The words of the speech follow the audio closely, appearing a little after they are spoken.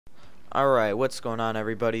Alright, what's going on,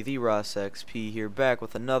 everybody? The Ross XP here, back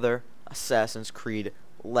with another Assassin's Creed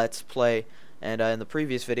Let's Play. And in the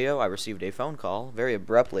previous video, I received a phone call very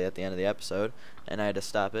abruptly at the end of the episode, and I had to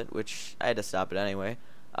stop it, which I had to stop it anyway.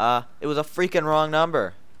 It was a freaking wrong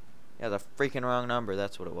number. Yeah, the freaking wrong number,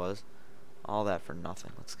 that's what it was. All that for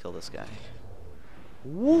nothing. Let's kill this guy.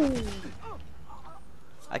 Woo!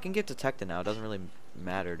 I can get detected now, it doesn't really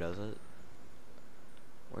matter, does it?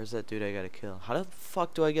 Where's that dude I gotta kill? How the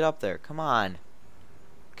fuck do I get up there? Come on.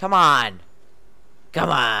 Come on. Come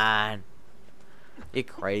on. You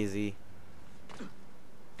crazy.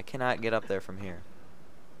 I cannot get up there from here.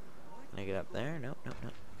 Can I get up there? Nope, nope,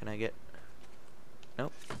 nope. Can I get...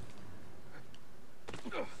 Nope.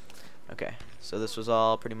 Okay, so this was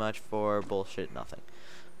all pretty much for bullshit nothing.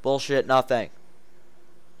 Bullshit nothing.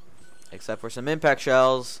 Except for some impact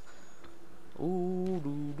shells. Ooh,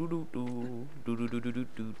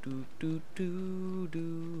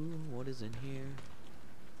 what is in here?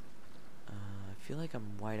 I feel like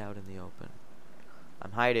I'm wide out in the open.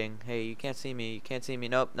 I'm hiding. Hey, you can't see me. You can't see me.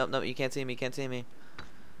 Nope, nope, nope. You can't see me. You can't see me.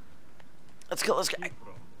 Let's kill this guy.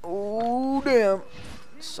 Oh, damn.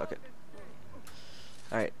 Suck it.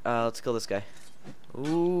 Alright, let's kill this guy.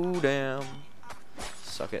 Ooh, damn.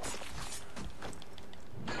 Suck it.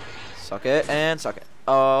 Suck it and suck it.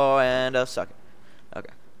 Oh, and suck it. Okay.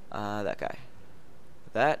 That guy.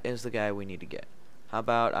 That is the guy we need to get. How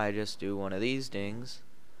about I just do one of these dings?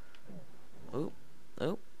 Oop,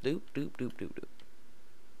 oop, doop, doop, doop, doop, doop.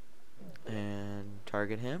 And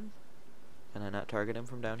target him. Can I not target him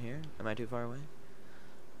from down here? Am I too far away?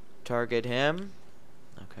 Target him.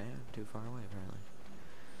 Okay, I'm too far away apparently.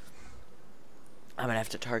 I'm gonna have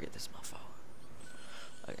to target this mofo.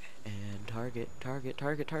 Okay, and target.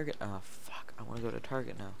 Oh, fuck. I want to go to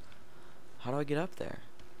target now. How do I get up there?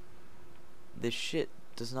 This shit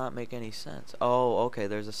does not make any sense. Oh, okay,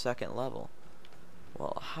 there's a second level.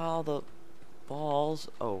 Well, how the balls...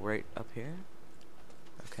 Oh, right up here?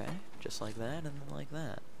 Okay, just like that, and then like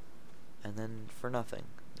that. And then for nothing.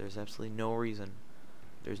 There's absolutely no reason.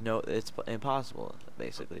 There's no... It's impossible,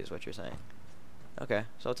 basically, is what you're saying. Okay,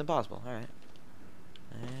 so it's impossible. Alright.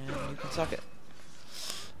 And you can suck it.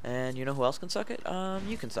 And you know who else can suck it?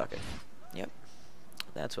 You can suck it. Yep.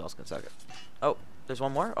 That's who else can suck it. Oh, there's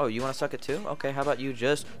one more? Oh, you want to suck it too? Okay, how about you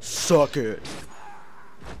just suck it?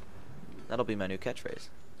 That'll be my new catchphrase.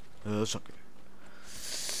 Suck it.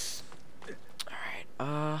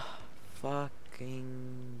 Alright,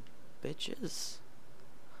 fucking bitches.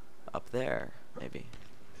 Up there, maybe.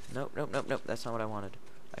 Nope, nope, nope, nope. That's not what I wanted.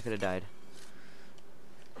 I could have died.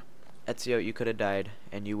 Ezio, you could have died,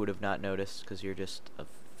 and you would have not noticed, because you're just a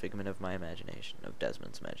figment of my imagination, of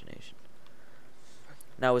Desmond's imagination.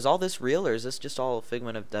 Now, is all this real, or is this just all a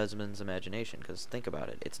figment of Desmond's imagination? Because think about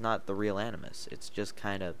it, it's not the real Animus. It's just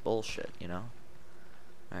kind of bullshit, you know?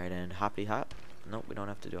 Alright, and hoppity hop. Nope, we don't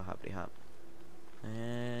have to do a hoppity hop.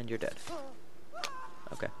 And you're dead.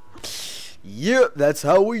 Okay. Yep, that's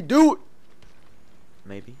how we do it!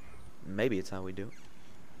 Maybe. Maybe it's how we do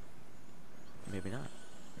it. Maybe not.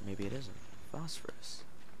 Maybe it isn't. Phosphorus.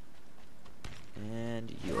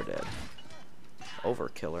 And you're dead.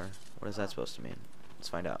 Overkiller. What is that supposed to mean? Let's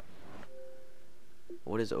find out.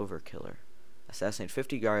 What is overkiller? Assassinate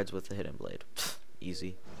 50 guards with the hidden blade. Pfft,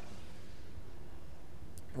 easy.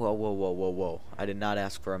 Whoa, whoa, whoa, whoa, whoa. I did not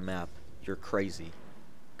ask for a map. You're crazy.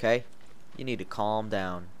 Okay? You need to calm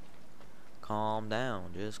down. Calm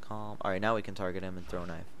down. Just calm. Alright, now we can target him and throw a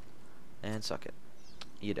knife. And suck it.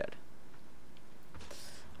 You dead.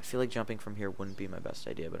 I feel like jumping from here wouldn't be my best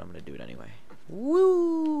idea, but I'm gonna do it anyway.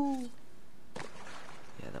 Woo!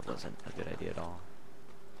 Yeah, that wasn't a good idea at all.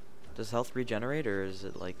 Does health regenerate, or is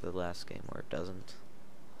it like the last game where it doesn't?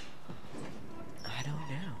 I don't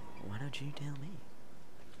know. Why don't you tell me?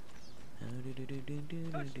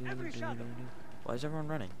 Why is everyone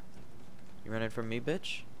running? You running from me,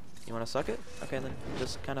 bitch? You wanna suck it? Okay, then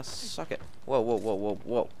just kinda suck it. Whoa, whoa, whoa, whoa,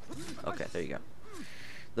 whoa. Okay, there you go.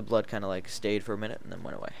 The blood kind of like stayed for a minute and then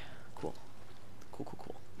went away. Cool. Cool, cool,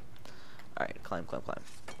 cool. Alright, climb, climb, climb.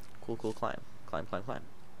 Cool, cool, climb. Climb, climb, climb.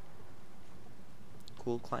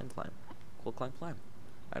 Cool, climb, climb. Cool, climb, climb.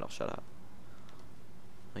 Alright, I'll shut up.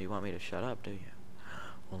 Oh, you want me to shut up, do you?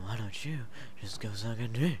 Well, why don't you just go suck a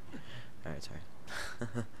dick? Alright, sorry.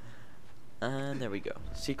 And there we go.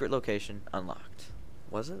 Secret location unlocked.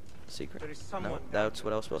 Was it? Secret? No, that's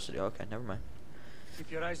what I was supposed to do. Okay, never mind.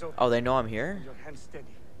 Keep your eyes open. Oh, they know I'm here? Your hands steady.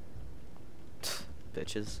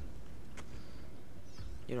 Bitches.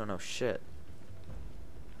 You don't know shit.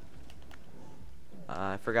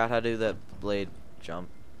 I forgot how to do that blade jump.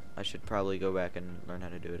 I should probably go back and learn how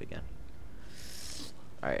to do it again.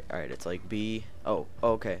 Alright, it's like B. Oh,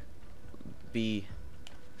 okay. B.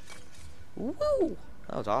 Woo!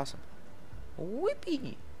 That was awesome.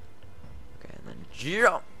 Whippy! Okay, and then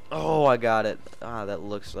jump! Oh, I got it. Ah, that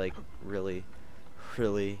looks like really,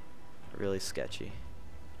 really, really sketchy.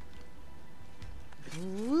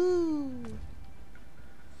 Woo!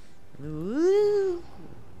 Woo!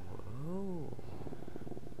 Whoa.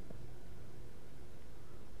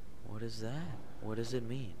 What is that? What does it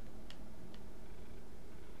mean?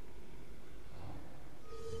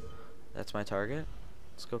 That's my target?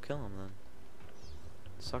 Let's go kill him then.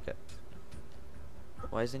 Suck it.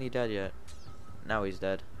 Why isn't he dead yet? Now he's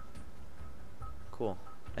dead. Cool.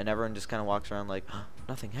 And everyone just kind of walks around like,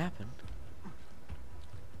 nothing happened.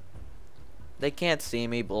 They can't see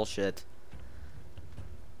me. Bullshit.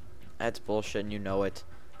 That's bullshit and you know it.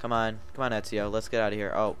 Come on. Come on, Ezio. Let's get out of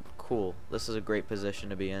here. Oh, cool. This is a great position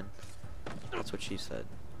to be in. That's what she said.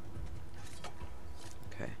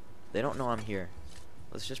 Okay. They don't know I'm here.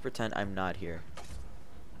 Let's just pretend I'm not here.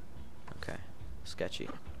 Okay. Sketchy.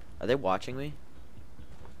 Are they watching me?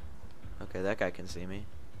 Okay, that guy can see me.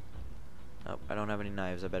 Oh, I don't have any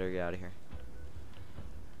knives. I better get out of here.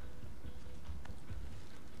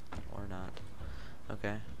 Or not.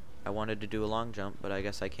 Okay. I wanted to do a long jump, but I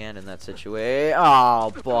guess I can't in that situation.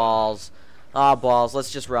 Oh, balls. Oh, balls.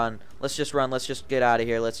 Let's just run. Let's just run. Let's just get out of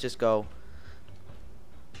here. Let's just go.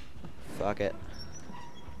 Fuck it.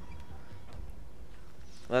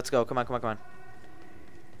 Let's go. Come on, come on, come on.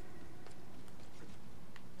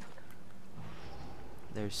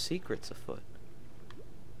 There's secrets afoot.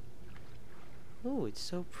 Oh, it's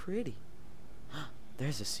so pretty.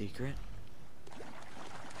 There's a secret.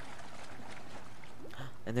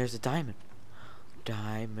 And there's a diamond.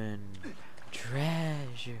 Diamond.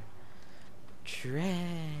 Treasure.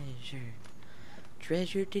 Treasure.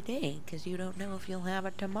 Treasure today, because you don't know if you'll have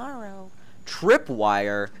it tomorrow.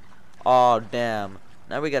 Tripwire? Oh, damn.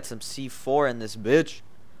 Now we got some C4 in this bitch.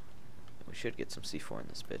 We should get some C4 in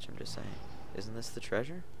this bitch, I'm just saying. Isn't this the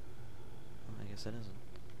treasure? Oh, I guess it isn't.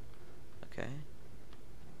 Okay.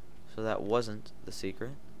 So that wasn't the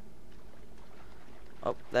secret.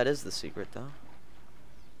 Oh, that is the secret, though.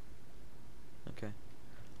 Okay.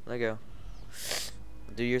 Let go.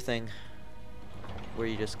 Do your thing. Where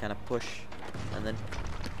you just kind of push, and then...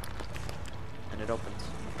 and it opens.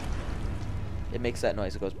 It makes that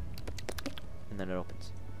noise. It goes... and then it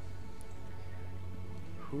opens.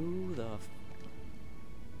 Who the...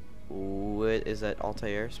 what is that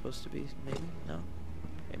Altair supposed to be? Maybe? No.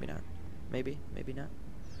 Maybe not. Maybe. Maybe not.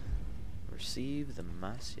 Receive the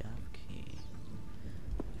Masyav key.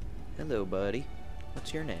 Hello, buddy.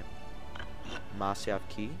 What's your name? Masyav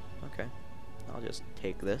key. Okay. I'll just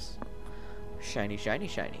take this. Shiny, shiny,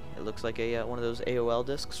 shiny. It looks like a one of those AOL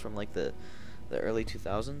discs from like the early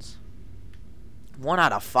 2000s. 1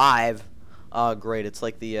 out of 5. Oh, great. It's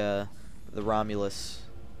like the Romulus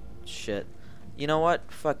shit. You know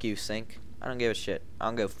what? Fuck you, Sync. I don't give a shit. I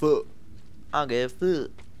don't give a fuck. I don't give a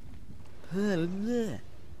fuck.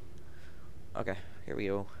 Okay, here we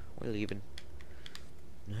go. We're leaving.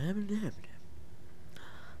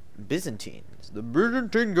 Byzantines. The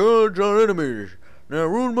Byzantine gods are enemies. Now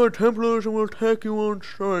rule my Templars and we'll attack you on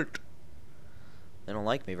sight. They don't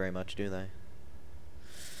like me very much, do they?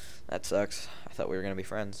 That sucks. I thought we were gonna be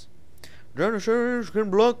friends. Janissaries can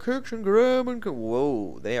block kicks and grab and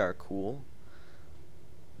whoa, they are cool.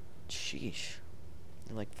 Sheesh.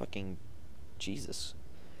 They're like fucking Jesus.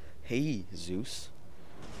 Hey, Zeus.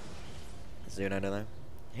 Is there another there?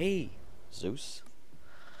 Hey, Zeus.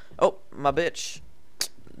 Oh, my bitch.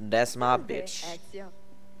 That's my bitch. Ezio.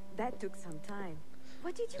 That took some time.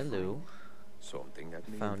 What did you Hello. Something that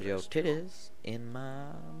Found your titties in my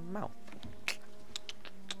mouth.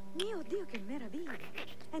 Mio Dio, che meraviglia.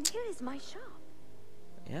 And here is my shop.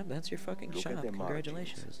 Yeah, that's your fucking Look shop. at the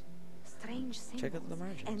Congratulations. Strange symbols. Check out the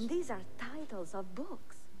margins. And these are titles of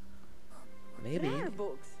books. Maybe. Rare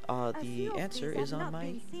books. The A few of answer these is have on not my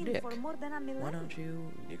been seen dick. for more than a Why millennium. don't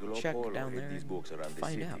you Niccolo check Polo down hid there these books around and the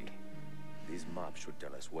find city. out? These maps should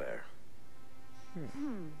tell us where. Yeah,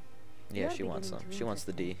 You're she wants them. beginning to She wants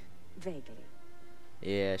the D. interest me. Vaguely.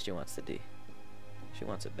 Yeah, she wants the D. She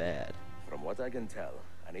wants it bad. From what I can tell,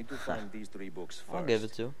 I need to find these 3 books first. I'll give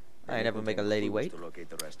it to. I Then ain't never we'll make a take lady clues wait. to locate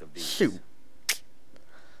the rest of these. Shoot.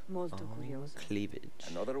 Molto Oh, curioso. cleavage.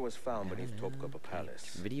 Another was found beneath Hello, Topkapi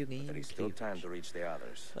Palace. Video game There is still time cleavage. to reach the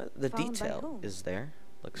others. The Found by detail whom? is there.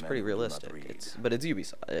 Looks Men pretty who do not realistic. read. But it's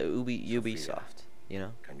Ubisoft. Ubisoft. Sophia, You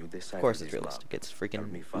know. Can you decipher Of course it's this realistic. map? It's freaking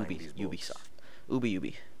Help me find these books. Ubisoft.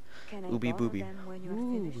 Ubi. Can I Ooby borrow booby. them when you're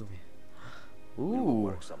Ooh. finished? We will Ooh.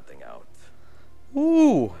 work something out.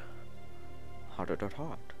 Ooh.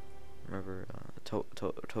 Hot. Remember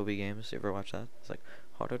Toby games? You ever watch that? It's like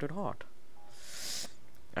hot.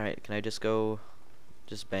 Alright, can I just go...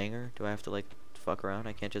 just bang her? Do I have to, like, fuck around?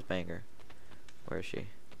 I can't just bang her. Where is she?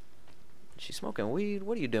 She's smoking weed?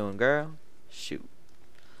 What are you doing, girl? Shoot.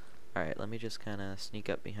 Alright, let me just kind of sneak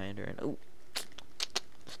up behind her and... ooh.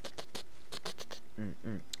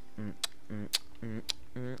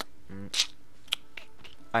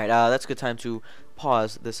 Alright, that's a good time to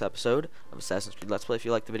pause this episode of Assassin's Creed Let's Play. If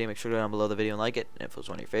you liked the video, make sure to go down below the video and like it. And if it was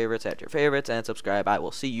one of your favorites, add to your favorites and subscribe. I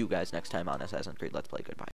will see you guys next time on Assassin's Creed Let's Play. Goodbye.